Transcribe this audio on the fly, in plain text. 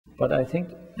But I think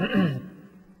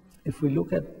if we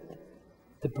look at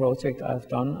the project, I've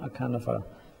done a kind of a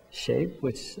shape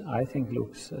which I think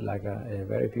looks like a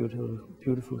very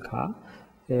beautiful car,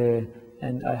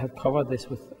 and I have covered this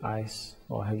with ice,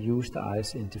 or have used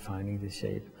ice in defining the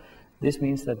shape. This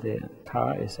means that the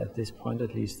car is at this point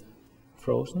at least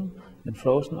frozen, and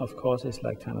frozen of course is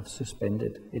like kind of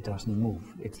suspended. It doesn't move,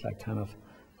 it's like kind of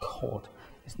caught.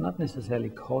 It's not necessarily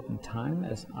caught in time,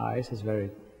 as ice is very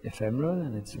ephemeral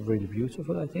and it's really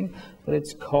beautiful, I think, but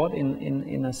it's caught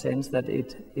in a sense that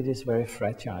it is very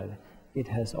fragile. It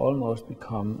has almost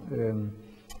become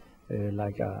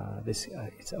like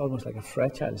it's almost like a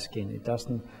fragile skin. It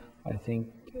doesn't, I think,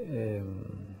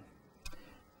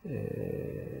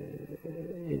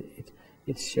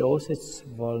 it shows its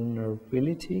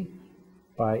vulnerability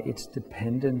by its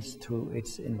dependence to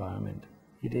its environment.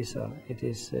 It is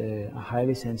a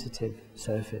highly sensitive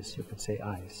surface, you could say,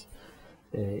 ice.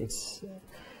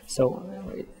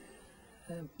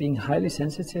 Being highly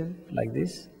sensitive like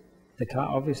this, the car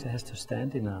obviously has to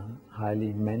stand in a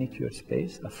highly manicured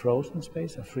space, a frozen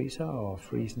space, a freezer or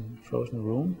frozen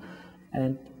room.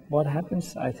 And what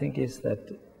happens, I think, is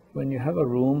that when you have a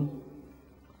room,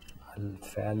 a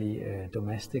fairly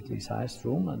domestically sized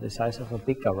room, the size of a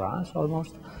big garage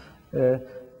almost,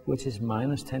 which is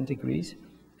minus 10 degrees,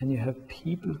 and you have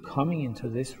people coming into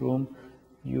this room,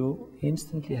 you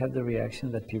instantly have the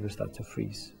reaction that people start to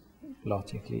freeze,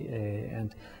 logically.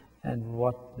 And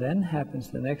what then happens,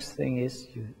 the next thing is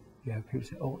you have people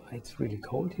say, oh, it's really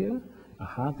cold here.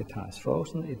 Aha, the car is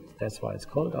frozen, that's why it's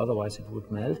cold, otherwise it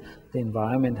would melt. The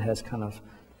environment has kind of,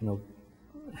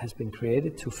 has been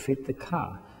created to fit the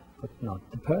car, but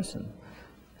not the person.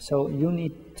 So you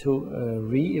need to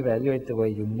re-evaluate the way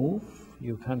you move.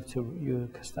 You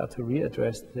start to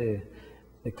readdress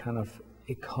the kind of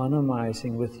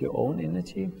economizing with your own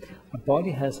energy. A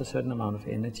body has a certain amount of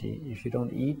energy. If you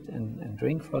don't eat and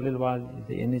drink for a little while,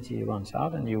 the energy runs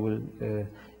out and you'll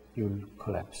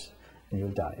collapse and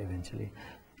you'll die eventually.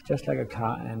 Just like a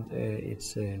car, and it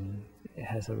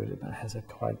has a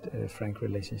quite frank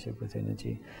relationship with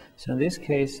energy. So in this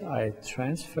case, I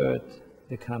transferred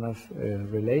the kind of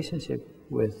relationship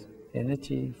with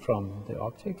energy from the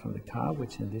object, from the car,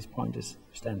 which in this point is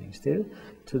standing still,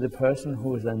 to the person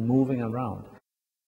who is then moving around.